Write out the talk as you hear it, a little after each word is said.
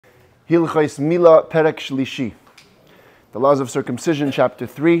Hilchos Milah Perek Shlishi. The laws of circumcision, chapter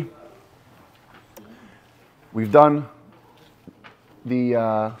 3. We've done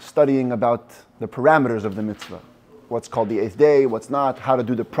the studying about the parameters of the mitzvah. What's called the 8th day, what's not, how to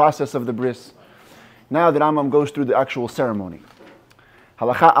do the process of the bris. Now the Rambam goes through the actual ceremony.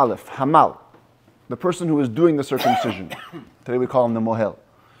 Halacha Aleph, Hamal, the person who is doing the circumcision. Today we call him the Mohel.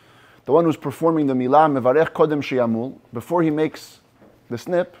 The one who's performing the Milah, Mevarech Kodem Sheyamul, before he makes the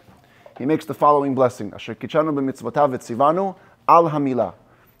snip, he makes the following blessing. Asher kichanu b'mitzvotav etzivanu al hamilah.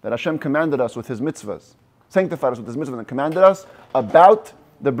 That Hashem commanded us with His mitzvahs, sanctified us with His mitzvahs, and commanded us about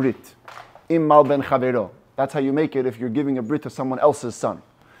the brit. Im mal ben chavero. That's how you make it if you're giving a brit to someone else's son.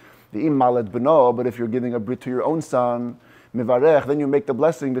 The im mal et beno, but if you're giving a brit to your own son, mivarech, then you make the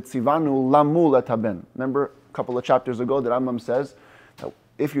blessing that tzivanu lamul et haben. Remember a couple of chapters ago that Rambam says that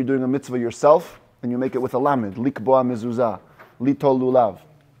if you're doing a mitzvah yourself, then you make it with a lamed, likboa mezuzah, litol lulav.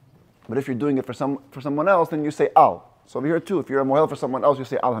 But if you're doing it for someone else, then you say al. So over here too, if you're a mohel for someone else, you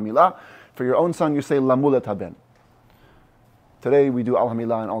say al hamilah. For your own son, you say lamul et haben. Today we do al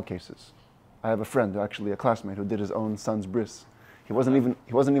hamilah in all cases. I have a friend, actually a classmate, who did his own son's bris. He wasn't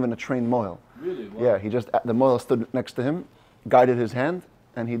even a trained mohel. Really? Wow. Yeah, the mohel stood next to him, guided his hand,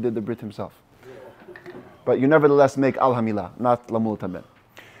 and he did the brit himself. But you nevertheless make al hamilah, not lamul et haben.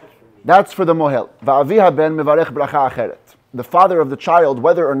 That's for the mohel. Va'avi haben mevarech bracha acheret. The father of the child,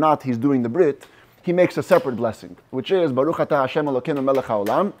 whether or not he's doing the brit, he makes a separate blessing, which is Baruch atah Hashem Elokeinu melech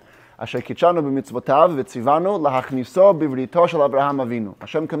haolam, asher kitshanu b'mitzvotav v'tzivanu lahachniso b'vrito shel Avraham Avinu.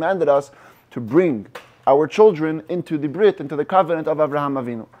 Hashem commanded us to bring our children into the brit, into the covenant of Avraham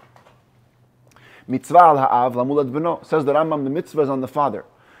Avinu. Mitzvah al ha'av lamul et beno. Says the Rambam, the mitzvah is on the father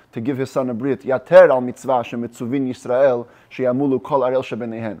to give his son a brit. Yater al mitzvah shemitzuvin Yisrael sheyamulu kol arel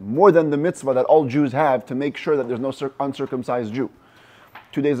shebenehen. More than the mitzvah that all Jews have to make sure that there's no uncircumcised Jew.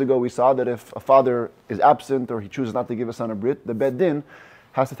 2 days ago we saw that if a father is absent or he chooses not to give his son a brit, the Beit Din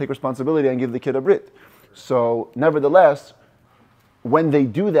has to take responsibility and give the kid a brit. So nevertheless, when they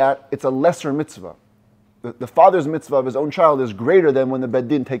do that, it's a lesser mitzvah. The father's mitzvah of his own child is greater than when the Beit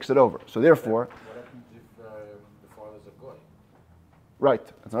Din takes it over. So therefore, what happens if the father's a goy? Right,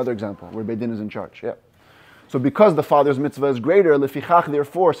 that's another example where Beit Din is in charge. Yeah. So because the father's mitzvah is greater, lefichach,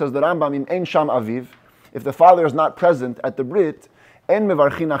 therefore, says the Rambam, im ein sham aviv, if the father is not present at the brit, en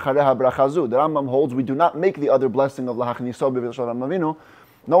mevarchin achareha brachazu. The Rambam holds we do not make the other blessing of lahachniso b'vrito shel Avraham Avinu.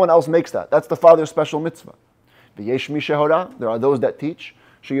 No one else makes that. That's the father's special mitzvah. V'yesh mi shehora, there are those that teach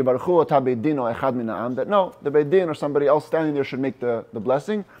sheyivarchu ota Beit Din o echad min ha'am, that no, the Beit Din or somebody else standing there should make the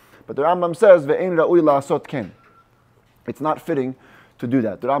blessing. But the Rambam says ve'ein ra'ui la'asot ken. It's not fitting to do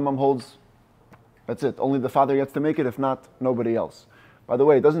that. The Rambam holds, that's it. Only the father gets to make it, if not, nobody else. By the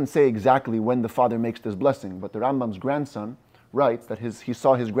way, it doesn't say exactly when the father makes this blessing, but the Rambam's grandson writes that he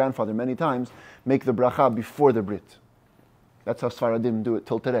saw his grandfather many times make the bracha before the brit. That's how Sfaradim do it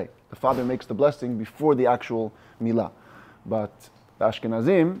till today. The father makes the blessing before the actual milah. But the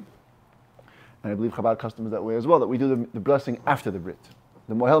Ashkenazim, and I believe Chabad custom is that way as well, that we do the blessing after the brit.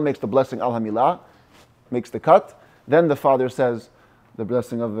 The mohel makes the blessing al hamilah, makes the cut, then the father says the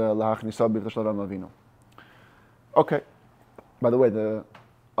blessing of lahachniso b'vrito shel Avraham Avinu. Okay. By the way, the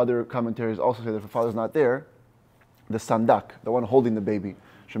other commentaries also say that if the father's not there, the sandak, the one holding the baby,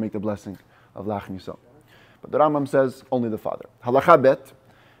 should make the blessing of lahachniso. But the Rambam says only the father. Halacha bet,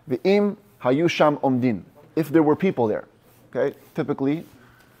 v'im hayusham omdin. If there were people there, okay, typically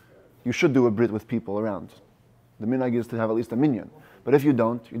you should do a brit with people around. The minhag is to have at least a minyan. But if you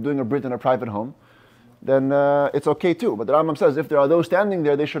don't, you're doing a brit in a private home, then it's okay too. But the Rambam says if there are those standing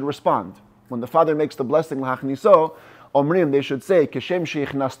there, they should respond. When the father makes the blessing lahachniso, omrim, they should say keshem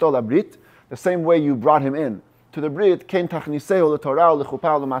sheichnasto labrit, the same way you brought him in to the brit, ken tachniseo letorah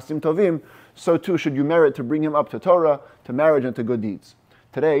lechupa lemasim tovim, so too should you merit to bring him up to Torah, to marriage, and to good deeds.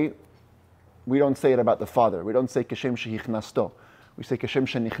 Today, we don't say it about the father. We don't say keshem sheichnasto. We say keshem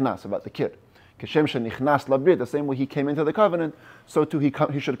shenichnas, about the kid. Keshem shenichnas labrit, the same way he came into the covenant, so too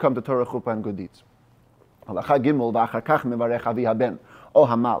he should come to Torah, chuppah, and good deeds. Halacha gimel v'achar kach mevarech avi haben o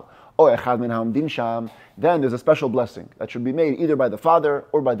hamal o echad min ha'omdin sham. Then there's a special blessing that should be made either by the father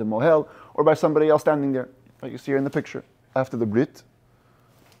or by the mohel or by somebody else standing there, like you see here in the picture. After the brit,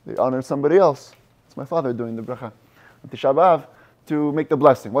 they honor somebody else. It's my father doing the bracha on Tisha B'Av to make the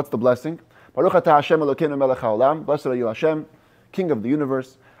blessing. What's the blessing? Baruch atah Hashem Elokeinu melech haolam. Blessed are you, Hashem, King of the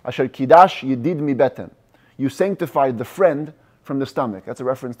universe. Asher kidash yedid mi beten. You sanctified the friend from the stomach. That's a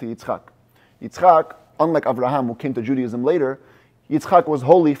reference to Yitzchak. Yitzchak, unlike Avraham, who came to Judaism later, Yitzchak was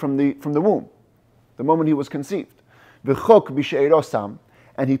holy from the womb, the moment he was conceived. V'chok b'she'erosam,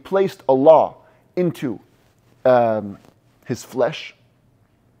 and he placed a law into his flesh.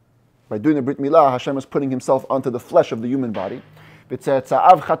 By doing the Brit Milah, Hashem is putting himself onto the flesh of the human body. And then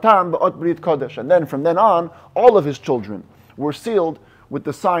from then on, all of his children were sealed with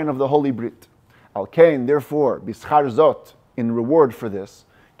the sign of the Holy Brit. Al Kain, therefore, Bischar Zot, in reward for this,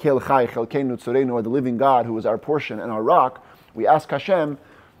 Kel Chai, Chelkeinu Tzorenu, or the living God who is our portion and our rock, we ask Hashem,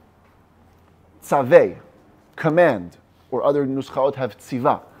 Tzaveh, command, or other nuschaot have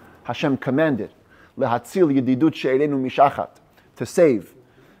tziva. Hashem commanded, Lehatzil Yedidut She'erenu Mishachat, to save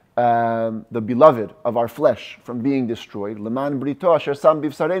the beloved of our flesh from being destroyed, Leman Brito Asher Sam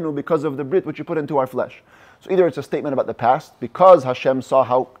Bivsarenu, because of the Brit which you put into our flesh. So either it's a statement about the past, because Hashem saw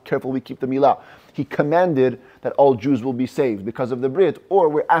how careful we keep the Milah, He commanded that all Jews will be saved because of the Brit, or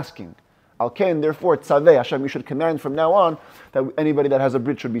we're asking, Al-Kain, therefore, Tzaveh, Hashem, you should command from now on that anybody that has a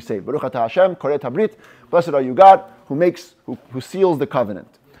Brit should be saved. Baruch atah Hashem, Koret HaBrit, blessed are you God, who seals the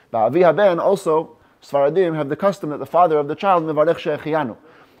covenant. Ba'avi haben, also, Sfaradim have the custom that the father of the child, Mevarech She'echiyanu.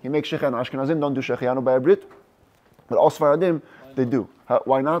 He makes Shechianu. Ashkenazim don't do Shechianu by a Brit, but all Sfaradim, they do.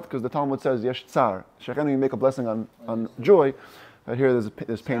 Why not? Because the Talmud says, Yesh Tsar. Shechianu, you make a blessing on joy, but here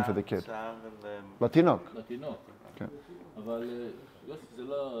there's pain for the kid. Latinok. Okay.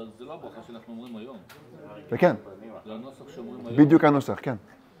 They can. בדיוק הנוסח, כן.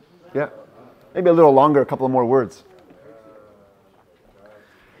 Yeah. Maybe a little longer, a couple of more words.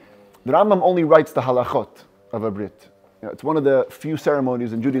 The Rambam only writes the halachot of a Brit. It's one of the few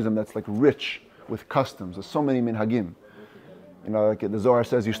ceremonies in Judaism that's like rich with customs. There's so many minhagim. Like the Zohar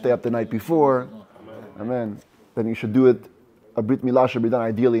says, you stay up the night before. Amen. Then you should do it. A Brit Milah should be done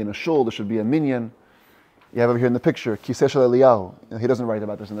ideally in a shul. There should be a minyan. You have over here in the picture, Kiseh Shel Eliyahu. He doesn't write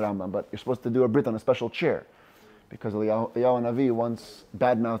about this in the Rambam, but you're supposed to do a Brit on a special chair. Because Eliyahu Navi once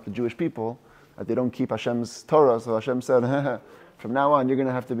badmouthed the Jewish people that they don't keep Hashem's Torah. So Hashem said, from now on, you're going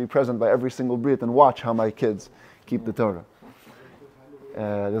to have to be present by every single Brit and watch how my kids keep the Torah.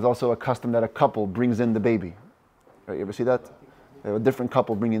 There's also a custom that a couple brings in the baby. Right, you ever see that? They have a different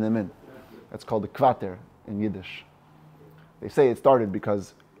couple bringing them in. That's called the kvater in Yiddish. They say it started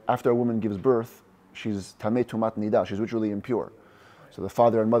because after a woman gives birth, she's tamei tumat nida, she's ritually impure. So the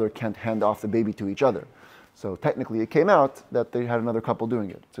father and mother can't hand off the baby to each other. So technically it came out that they had another couple doing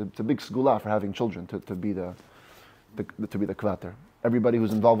it. It's a big segula for having children to be the kvater. Everybody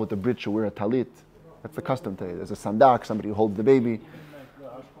who's involved with the Brit should wear a talit. That's the custom today. There's a sandak, somebody who holds the baby. Even like the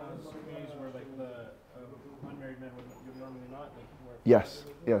Ashkenaz communities where like the unmarried men would normally not wear. Yes,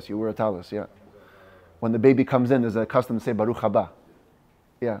 you wear a talis, yeah. When the baby comes in, there's a custom to say Baruch haba.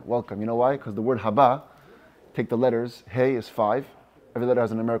 Yeah, welcome. You know why? Because the word haba, take the letters, Hey is 5. Every letter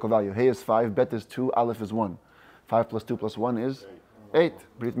has a numerical value. Hey is 5, Bet is 2, Aleph is 1. 5 plus 2 plus 1 is 8.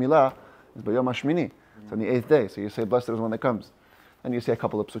 Brit Milah is B'yom HaShmini. It's on the 8th day. So you say, blessed is when it comes. And you say a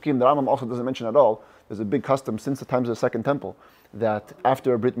couple of psukim. The Rambam also doesn't mention at all. There's a big custom since the times of the Second Temple that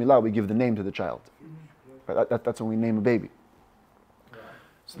after a Brit Milah, we give the name to the child. Right? That's when we name a baby.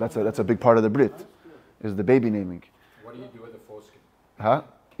 So that's a big part of the Brit, is the baby naming. What do you do with the foreskin?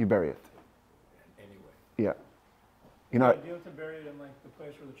 You bury it. Anyway. Yeah. Do you have to bury it in like the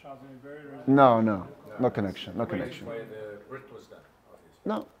place where the child's going to be buried? Or is No connection. No connection. Where the Brit was done, obviously.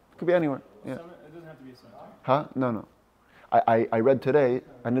 No, it could be anywhere. Yeah. it doesn't have to be a cemetery. No. I read today,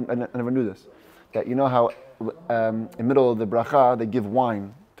 I never knew this, that you know how in the middle of the bracha they give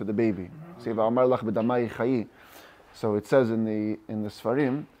wine to the baby. So it says in the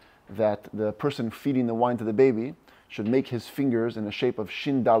Sfarim that the person feeding the wine to the baby should make his fingers in the shape of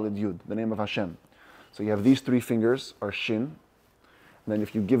Shin Daled Yud, the name of Hashem. So you have these 3 fingers are Shin, and then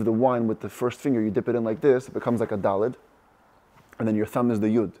if you give the wine with the first finger, you dip it in like this, it becomes like a Daled, and then your thumb is the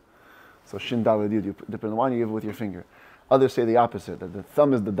Yud. So Shin Daled Yud, you dip it in the wine, you give it with your finger. Others say the opposite, that the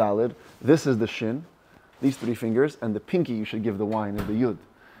thumb is the Daled, this is the Shin, these 3 fingers, and the pinky you should give the wine is the Yud.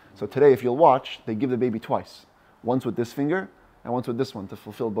 So today, if you'll watch, they give the baby twice. Once with this finger, and once with this one to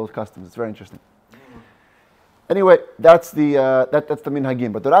fulfill both customs. It's very interesting. Anyway, that's the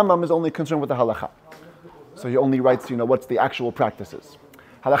minhagim. But the Rambam is only concerned with the halacha. So he only writes, what's the actual practices.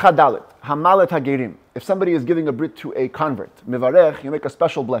 Halacha dalet, hamalet hagerim. If somebody is giving a brit to a convert, mivarech, you make a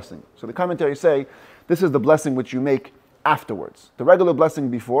special blessing. So the commentaries say, this is the blessing which you make afterwards. The regular blessing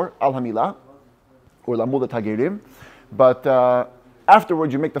before, al hamilah, or lamulat hagerim. But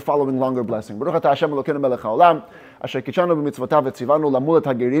afterwards, you make the following longer blessing. Baruch atah Hashem Elokeinu melech haolam, asher kitshanu b'mitzvotav v'tzivanu lamulat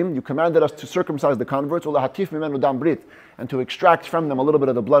hagerim. You commanded us to circumcise the converts, ulahatif mimenu dam brit, and to extract from them a little bit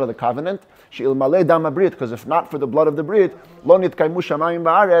of the blood of the covenant. She'ilmalei dam habrit, because if not for the blood of the brit, lo nitkaimu shamayim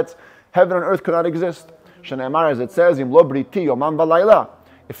ba'aretz, heaven and earth could not exist. Shene'emar, as it says, im lo briti yomam v'layla.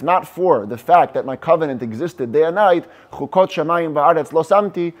 If not for the fact that my covenant existed day and night, chukot shamayim ba'aretz lo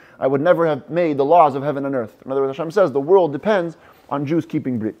samti, I would never have made the laws of heaven and earth. In other words, Hashem says the world depends on Jews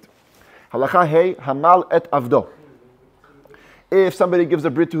keeping Brit. Halacha hey hamal et avdo. If somebody gives a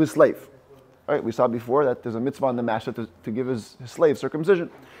brit to his slave, right? We saw before that there's a mitzvah on the master to give his slave circumcision.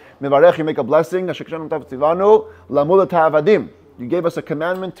 Mevarech, you make a blessing. You gave us a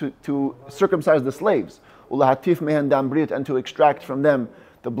commandment to circumcise the slaves. Ulahatif mehen dam brit, and to extract from them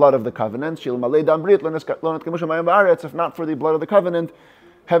the blood of the covenant. If not for the blood of the covenant,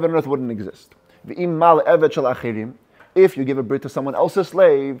 heaven and earth wouldn't exist. If you give a brit to someone else's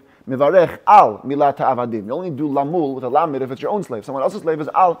slave, mivarech al milat avadim. You only do lamul with a lamid if it's your own slave. Someone else's slave is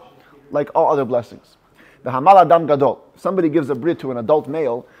al, like all other blessings. The hamal adam gadol. Somebody gives a brit to an adult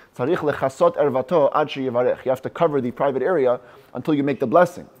male. Tzarich lechasot ervato ad sheyivarech. You have to cover the private area until you make the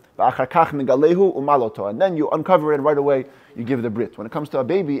blessing. And then you uncover it and right away you give the brit. When it comes to a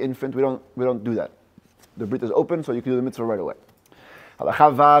baby infant, we don't do that. The brit is open, so you can do the mitzvah right away. What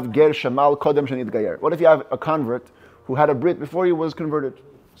if you have a convert who had a brit before he was converted?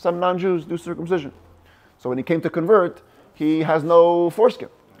 Some non-Jews do circumcision. So when he came to convert, he has no foreskin.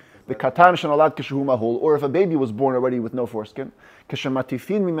 The katan shenolad kishu mahul, or if a baby was born already with no foreskin,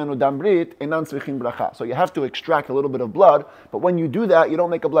 kishematifin mimenu dam brit enan tzrichin bracha. So you have to extract a little bit of blood, but when you do that, you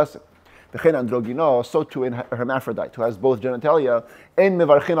don't make a blessing. V'chein androgino, so too in a hermaphrodite who has both genitalia, ein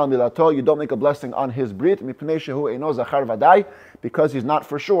mevarchin al milato, you don't make a blessing on his brit mipnei shehu eino zachar vadai, because he's not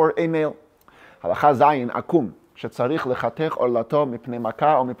for sure a male. Halacha zayin akum shetzarich lechatech orlato mipnei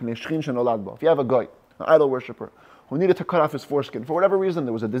makah or mipnei shchin shenolad bo. If you have a goy, an idol worshipper, who needed to cut off his foreskin for whatever reason,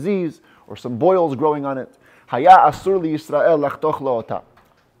 there was a disease or some boils growing on it. Haya asur li Yisrael lachtoch lo'ota.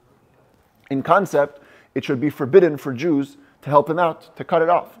 In concept, it should be forbidden for Jews to help him out, to cut it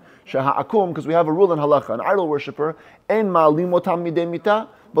off. Sheha akum, because we have a rule in halacha, an idol worshipper, en ma'alim otam midei mita,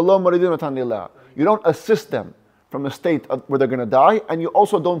 v'lo moridin otam lilah. You don't assist them from a state where they're going to die, and you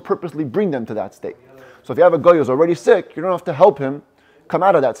also don't purposely bring them to that state. So if you have a guy who's already sick, you don't have to help him come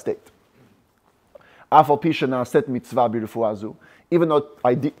out of that state. Even though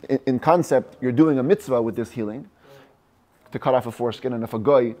in concept you're doing a mitzvah with this healing, to cut off a foreskin, and if a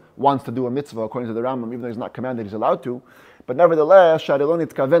guy wants to do a mitzvah according to the Rambam, even though he's not commanded, he's allowed to, but nevertheless,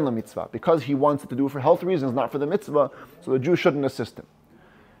 because he wants to do it for health reasons, not for the mitzvah, so the Jew shouldn't assist him.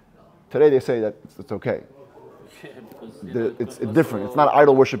 Today they say that it's okay. It's different. It's not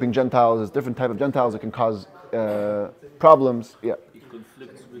idol worshipping Gentiles. It's different type of Gentiles that can cause problems. Yeah. It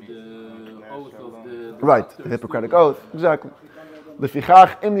conflicts with the oath of the right, the Hippocratic oath. Exactly. But if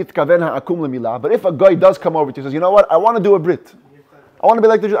a guy does come over to you and says, you know what, I want to do a brit. I want to be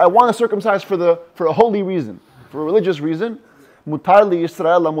like the Jews. I want to circumcise for a holy reason, for a religious reason. Mutar li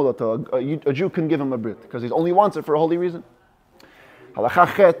Yisrael lamulato. A Jew can give him a brit because he only wants it for a holy reason.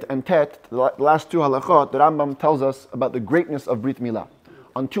 Halacha chet and tet, the last two halachot, the Rambam tells us about the greatness of Brit Milah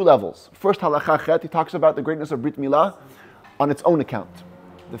on two levels. First, halacha chet, he talks about the greatness of Brit Milah on its own account.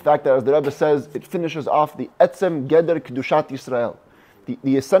 The fact that, as the Rebbe says, it finishes off the etzem geder kedushat Yisrael.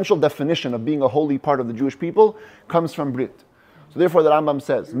 The essential definition of being a holy part of the Jewish people comes from Brit. So therefore the Rambam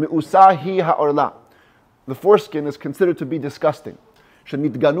says, Me'usahi ha'orla. The foreskin is considered to be disgusting.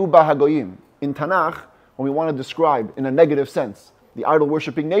 Shenitganu ba hagoyim. In Tanakh, when we want to describe in a negative sense the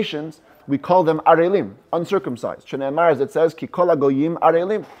idol-worshipping nations, we call them arelim, uncircumcised. Shene'emar, as it says, ki kol hagoyim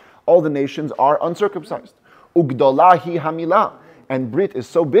arelim. All the nations are uncircumcised. Ugdolahi hamilah. And Brit is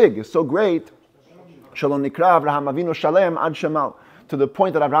so big, is so great, Shalom nikra Avraham Avinu shalem ad shemal, to the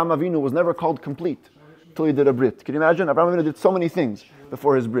point that Avraham Avinu was never called complete till he did a Brit. Can you imagine? Avraham Avinu did so many things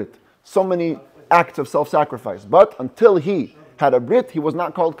before his Brit, so many acts of self-sacrifice, but until he had a Brit, he was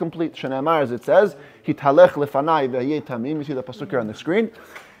not called complete. Shene'emar, as it says, Hitalech lefanai ve'yeh tamim. You see the pasuk here on the screen.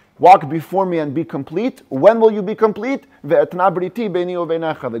 Walk before me and be complete. When will you be complete? Ve'etna briti beini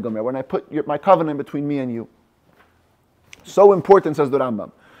uvenecha ve'gomer. When I put my covenant between me and you. So important, says the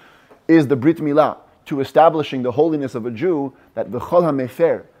Rambam, is the Brit Milah to establishing the holiness of a Jew, that v'chol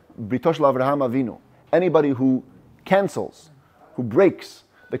ha'mefer brito shel Avraham Avinu, anybody who cancels, who breaks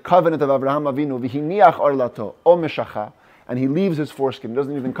the covenant of Avraham Avinu, v'hiniach orlato o meshacha, and he leaves his foreskin,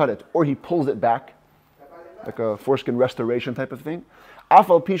 doesn't even cut it, or he pulls it back, like a foreskin restoration type of thing.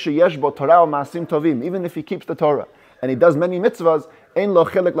 Afal pisha yesh bo Torah ma'asim tovim, even if he keeps the Torah and he does many mitzvahs, ein lo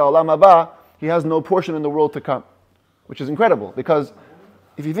chelek la'olam haba, he has no portion in the world to come. Which is incredible, because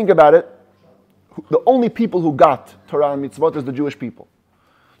if you think about it, the only people who got Torah and mitzvot is the Jewish people.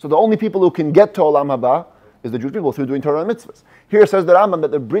 So the only people who can get to Olam Haba is the Jewish people through doing Torah and mitzvahs. Here says the Rambam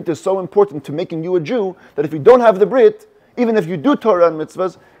that the Brit is so important to making you a Jew that if you don't have the Brit, even if you do Torah and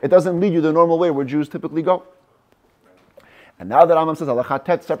mitzvahs, it doesn't lead you the normal way where Jews typically go. And now the Rambam says halacha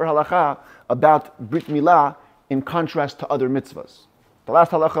tet, separate halacha about Brit Milah in contrast to other mitzvahs. The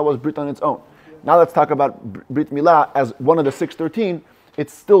last halacha was Brit on its own. Now let's talk about Brit Milah as one of the 613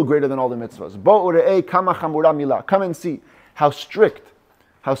 it's still greater than all the mitzvahs. Bo'u re'ei kama chamura milah. Come and see how strict,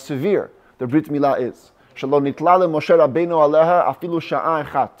 how severe the Brit Milah is. Shelo nitla leMoshe Rabbeinu aleha afilu sha'a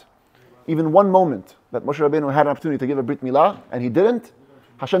echat. Even one moment that Moshe Rabbeinu had an opportunity to give a Brit Milah, and he didn't,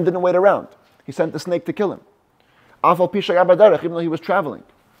 Hashem didn't wait around. He sent the snake to kill him. Afal pi shaya b'derech, even though he was traveling.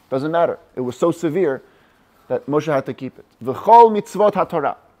 Doesn't matter. It was so severe that Moshe had to keep it. V'chol mitzvot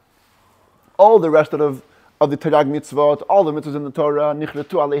haTorah. All the rest of the Torah mitzvot, all the mitzvahs in the Torah,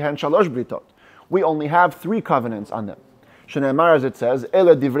 nichretu aleihen shalosh britot. We only have 3 covenants on them. Shneimar, as it says,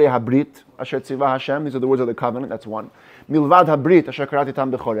 Ele divrei habrit, asher tzivah Hashem. These are the words of the covenant. That's 1. Milvad habrit, asher karati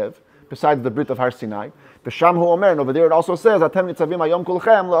tam bechorev. Besides the Brit of Har Sinai. B'sham hu omer, and over there it also says, Atem nitzavim hayom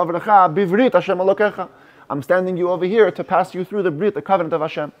kulchem le'avrecha bivrit Hashem elokecha. I'm standing you over here to pass you through the Brit, the covenant of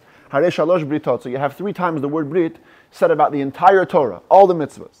Hashem. Harei shalosh britot. So you have 3 times the word Brit said about the entire Torah, all the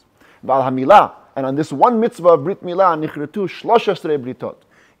mitzvahs. V'al hamilah, and on this one mitzvah of Brit Milah, nichretu 13 britot.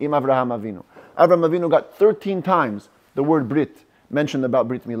 Im Avraham Avinu. Avraham Avinu got 13 times the word Brit mentioned about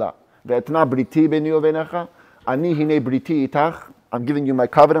Brit Milah. Ve'etna briti beni uvenecha, ani hine briti itach. I'm giving you my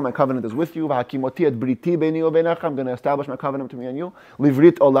covenant is with you. V'hakimoti et briti beni uvenecha. I'm going to establish my covenant between me and you.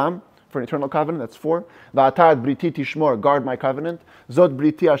 Livrit olam, for an eternal covenant, that's 4. V'ata et briti tishmor, guard my covenant. Zot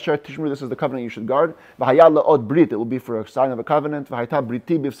briti asher tishmor, this is the covenant you should guard. V'haya le'od brit, it will be for a sign of a covenant. V'hayta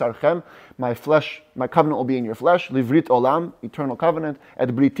briti bivsarchem, my covenant will be in your flesh. Livrit olam, eternal covenant. Et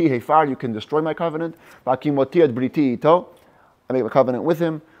briti hefar, you can destroy my covenant. V'hakimoti et briti ito, I make a covenant with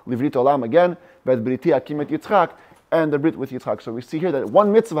him. Livrit olam again. V'et briti hakim et Yitzchak, and the Brit with Yitzchak. So we see here that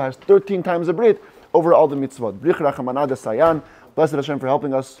one mitzvah has 13 times the Brit over all the mitzvot. Brich rachamana desayan. Blessed Hashem for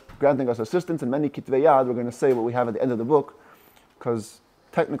helping us, granting us assistance. And many kitvei yad, we're going to say what we have at the end of the book, because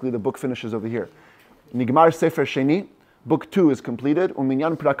technically the book finishes over here. Nigmar Sefer Sheni, book 2 is completed.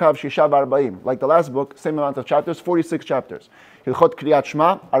 Uminyan prakav shisha v'arba'im. Like the last book, same amount of chapters, 46 chapters. Hilchot kriyat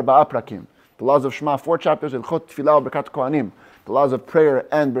shma, arba'a prakim. The laws of Shema, 4 chapters. Hilchot tefillah berkat kohanim. The laws of prayer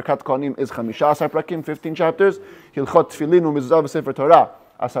and berkat kohanim is 15 prakim, 15 chapters. Hilchot tefillin u'mizuzah v'sefer Torah.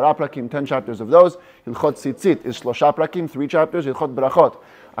 10 prakim, 10 chapters of those. Hilchot tzitzit is 3 prakim, 3 chapters. Hilchot brachot,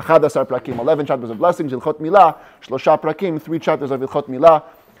 11 prakim, 11 chapters of blessings. Hilchot milah, 3 prakim, 3 chapters of Hilchot milah.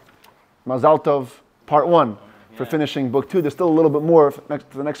 Mazal Tov, part 1 for finishing book 2. There's still a little bit more for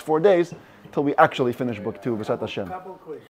the next 4 days till we actually finish book 2. V'sat Hashem.